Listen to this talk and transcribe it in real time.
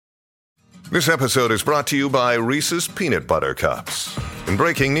This episode is brought to you by Reese's Peanut Butter Cups. In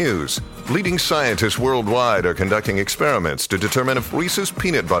breaking news, leading scientists worldwide are conducting experiments to determine if Reese's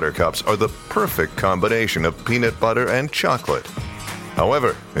Peanut Butter Cups are the perfect combination of peanut butter and chocolate.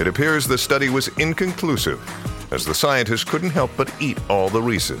 However, it appears the study was inconclusive, as the scientists couldn't help but eat all the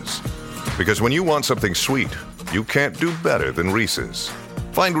Reese's. Because when you want something sweet, you can't do better than Reese's.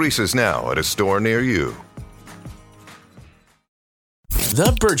 Find Reese's now at a store near you.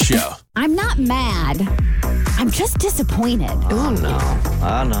 The Bert Show. I'm not mad. I'm just disappointed. Oh, no.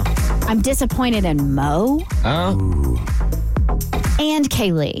 Oh, no. I'm disappointed in Mo Oh. and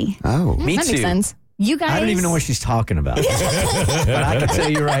Kaylee. Oh. Me That too. makes sense. You guys. I don't even know what she's talking about. But I can tell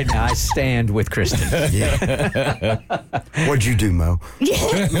you right now, I stand with Kristin. Yeah. What'd you do, Mo?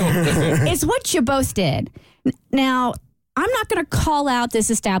 It's what you both did. Now, I'm not going to call out this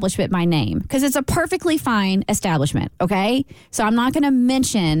establishment by name because it's a perfectly fine establishment, okay? So I'm not going to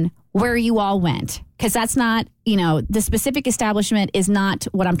mention where you all went because that's not, the specific establishment is not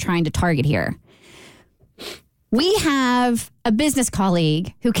what I'm trying to target here. We have a business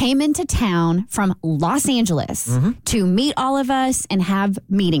colleague who came into town from Los Angeles to meet all of us and have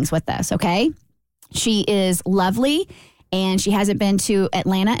meetings with us, okay? She is lovely. And she hasn't been to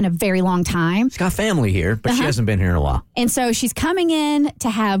Atlanta in a very long time. She's got family here, but she hasn't been here in a while. And so she's coming in to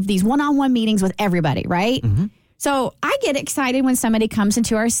have these one-on-one meetings with everybody, right? Mm-hmm. So I get excited when somebody comes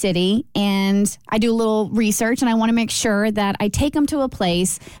into our city and I do a little research and I want to make sure that I take them to a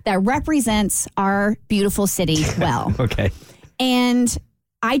place that represents our beautiful city well. Okay. And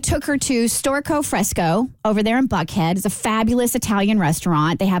I took her to Storico Fresco over there in Buckhead. It's a fabulous Italian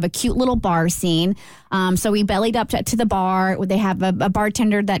restaurant. They have a cute little bar scene. So we bellied up to the bar. They have a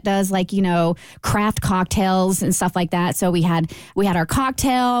bartender that does craft cocktails and stuff like that. So we had our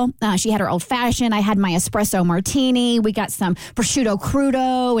cocktail. She had her old fashioned. I had my espresso martini. We got some prosciutto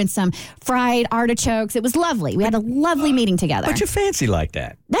crudo and some fried artichokes. It was lovely. We had a lovely meeting together. But you're fancy like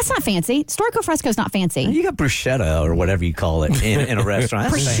that. That's not fancy. Storico Fresco is not fancy. You got bruschetta or whatever you call it in a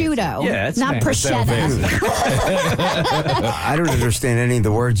restaurant. That's Prosciutto. Yeah, it's not fancy. prosciutto. I don't understand any of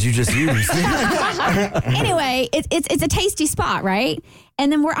the words you just used. Anyway, it's a tasty spot, right?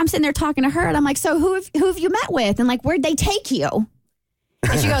 And then I'm sitting there talking to her, and I'm like, "So who have you met with? And where'd they take you?"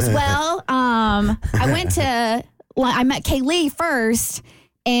 And she goes, "Well, I met Kaylee first,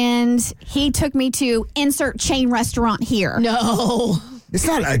 and he took me to insert chain restaurant here." No. It's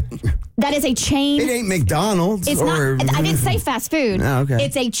not a... That is a chain. It ain't McDonald's. It's not. I didn't say fast food. Oh, okay.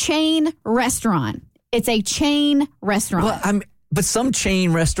 It's a chain restaurant. It's a chain restaurant. Well, but some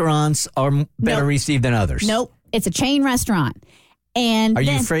chain restaurants are better received than others. Nope. It's a chain restaurant. And Are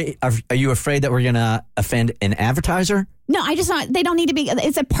you afraid that we're going to offend an advertiser? No, they don't need to be.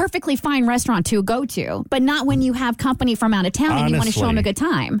 It's a perfectly fine restaurant to go to, but not when you have company from out of town and you want to show them a good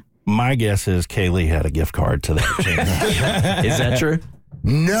time. My guess is Kaylee had a gift card to that chain. Is that true?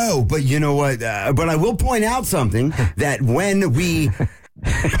 No, but you know what? But I will point out something, that when we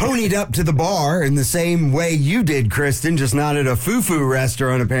ponied up to the bar in the same way you did, Kristin, just not at a foo-foo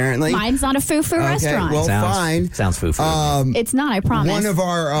restaurant, apparently. Mine's not a foo-foo restaurant. Well, fine. Sounds foo-foo. It's not, I promise. One of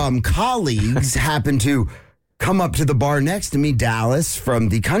our colleagues happened to come up to the bar next to me, Dallas, from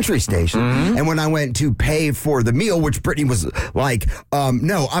the country station. Mm-hmm. And when I went to pay for the meal, which Brittany was like,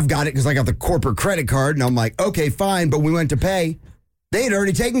 no, I've got it because I got the corporate credit card. And I'm like, okay, fine. But we went to pay. They had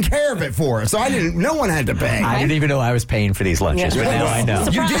already taken care of it for us. So no one had to pay. I didn't even know I was paying for these lunches, but now I know.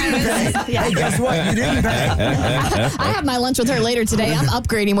 You didn't pay. Yeah. Hey, guess what? You didn't pay. I have my lunch with her later today. I'm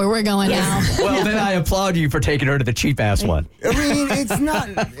upgrading where we're going now. Well, then I applaud you for taking her to the cheap-ass one. I mean, it's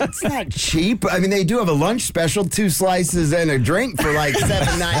not cheap. I mean, they do have a lunch special, 2 slices and a drink for like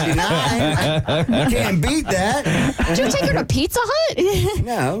 $7.99. You can't beat that. Did you take her to Pizza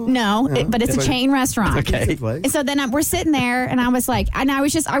Hut? No, but it's a chain restaurant. Okay. And so then we're sitting there, and I was like, and I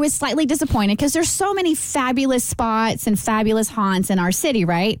was slightly disappointed because there's so many fabulous spots and fabulous haunts in our city,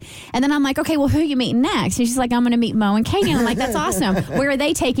 right? And then I'm like, okay, well, who are you meeting next? And she's like, I'm going to meet Mo and Katie. And I'm like, that's awesome. Where are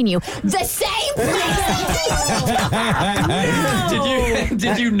they taking you? The same place. No.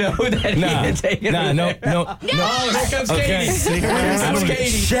 Did you know that he had taken her? No. Here comes Katie. Here comes Katie.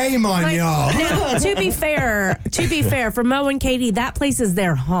 Shame on y'all. Now, to be fair, for Mo and Katie, that place is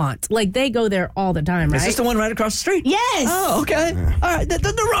their haunt. Like, they go there all the time, right? Is this the one right across the street? Yes. Oh, okay. All right. There's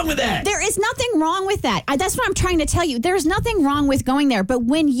nothing wrong with that. There is nothing wrong with that. That's what I'm trying to tell you. There's nothing wrong with going there. But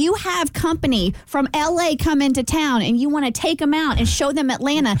when you have company from L.A. come into town and you want to take them out and show them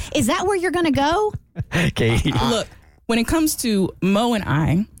Atlanta, is that where you're going to go? Katie. Look, when it comes to Mo and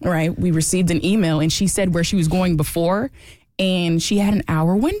I, right, we received an email and she said where she was going before. and she had an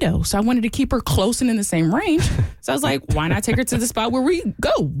hour window. So I wanted to keep her close and in the same range. So I was like, why not take her to the spot where we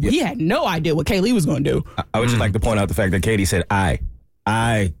go? We had no idea what Kaylee was going to do. I would just like to point out the fact that Katie said, I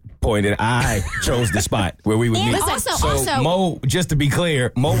chose the spot where we would And meet. also, Mo, just to be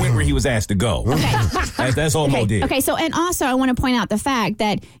clear, Mo went where he was asked to go. Okay. That's all Mo did. Okay, so, and also I want to point out the fact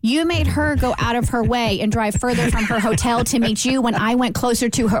that you made her go out of her way and drive further from her hotel to meet you when I went closer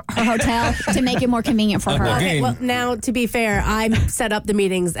to her hotel to make it more convenient for her. Okay, well, now, to be fair, I set up the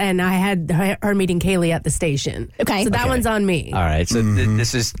meetings and I had her meeting Kaylee at the station. Okay. So that one's on me. All right. So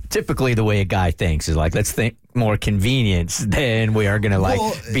this is typically the way a guy thinks is like, let's think more convenience than we are going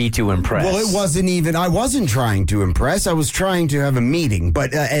to be to impress. Well, it wasn't even, I wasn't trying to impress. I was trying to have a meeting,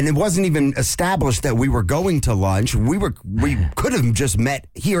 but, and it wasn't even established that we were going to lunch. We could have just met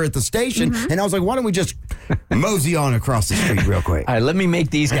here at the station. And I was like, why don't we just mosey on across the street real quick? All right, let me make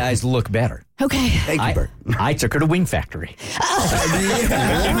these guys look better. Okay. Thank you, Bert. I took her to Wing Factory.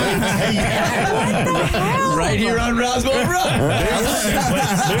 Right here on Roswell Road.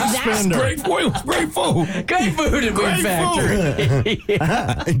 That's great food. Great food. Great food at Wing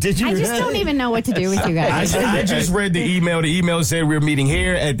Factory. Did you? I just don't even know what to do with you guys. I just read the email. The email said we're meeting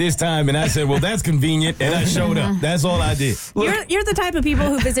here at this time, and I said, well, that's convenient, and I showed up. That's all I did. You're the type of people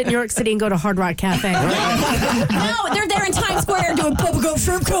who visit New York City and go to Hard Rock Cafe. No, they're there in Times Square doing Bubblegum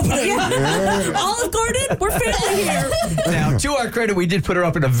Shrimp Company. Olive Garden, we're family here. Now, to our credit, we did put her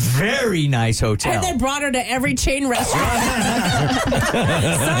up in a very nice hotel. And then brought her to every chain restaurant.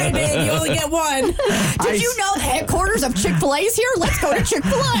 Sorry, babe, you only get one. Did you know the headquarters of Chick-fil-A is here? Let's go to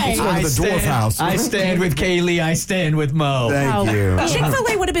Chick-fil-A. Go to the dwarf house. I stand with Kaylee. I stand with Mo. Thank you.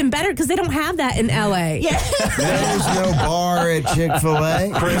 Chick-fil-A would have been better because they don't have that in L.A. Yeah. There's no bar at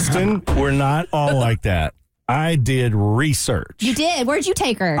Chick-fil-A. Kristen, we're not all like that. I did research. You did? Where'd you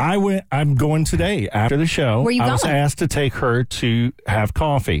take her? I'm going today after the show. Where you I was going? asked to take her to have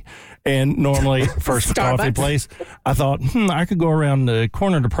coffee. And normally, first coffee place, I thought, I could go around the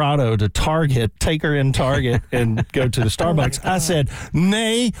corner to Prado to Target, take her in Target and go to the Starbucks. I said,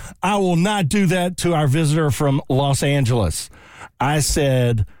 nay, I will not do that to our visitor from Los Angeles. I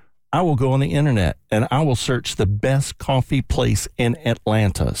said, I will go on the internet and I will search the best coffee place in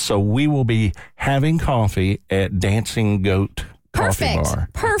Atlanta. So we will be having coffee at Dancing Goat Coffee Bar.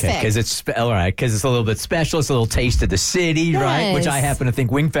 Perfect. Because it's all right. Because it's a little bit special. It's a little taste of the city, right? Which I happen to think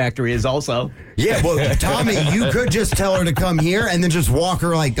Wing Factory is also. Yeah, well, Tommy, you could just tell her to come here and then just walk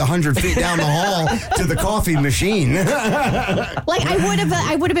her like 100 feet down the hall to the coffee machine. Like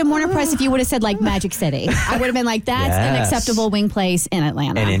I would have been more impressed if you would have said like Magic City. I would have been like, that's an acceptable wing place in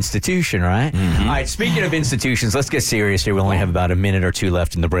Atlanta. An institution, right? All right, speaking of institutions, let's get serious here. We only have about a minute or two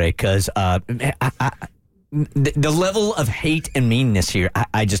left in the break because the level of hate and meanness here,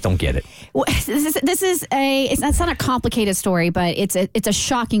 I just don't get it. Well, it's not a complicated story, but it's a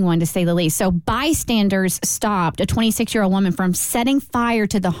shocking one to say the least. So bystanders stopped a 26-year-old woman from setting fire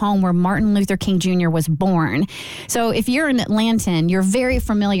to the home where Martin Luther King Jr. was born. So if you're in Atlantan, you're very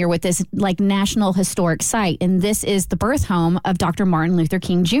familiar with this like national historic site, and this is the birth home of Dr. Martin Luther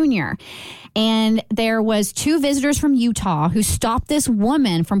King Jr. And there was 2 visitors from Utah who stopped this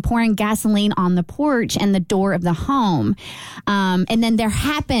woman from pouring gasoline on the porch and the door of the home. And then there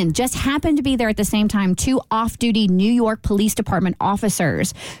happened to be there at the same time 2 off-duty New York Police Department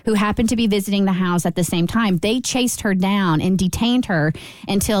officers who happened to be visiting the house at the same time. They chased her down and detained her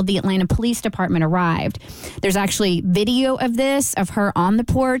until the Atlanta Police Department arrived. There's actually video of this, of her on the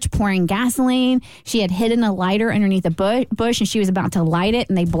porch pouring gasoline. She had hidden a lighter underneath a bush and she was about to light it,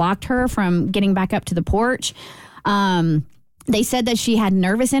 and they blocked her from getting back up to the porch. They said that she had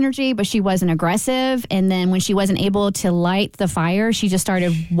nervous energy, but she wasn't aggressive. And then when she wasn't able to light the fire, she just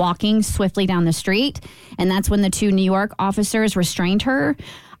started walking swiftly down the street. And that's when the 2 New York officers restrained her.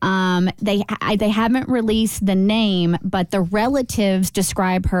 They haven't released the name, but the relatives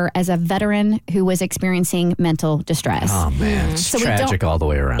describe her as a veteran who was experiencing mental distress. Oh man, it's tragic all the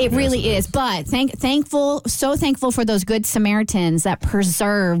way around. It really is. But thankful for those good Samaritans that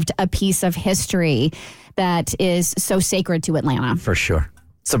preserved a piece of history that is so sacred to Atlanta. For sure.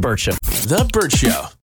 It's the Bert Show. The Bert Show.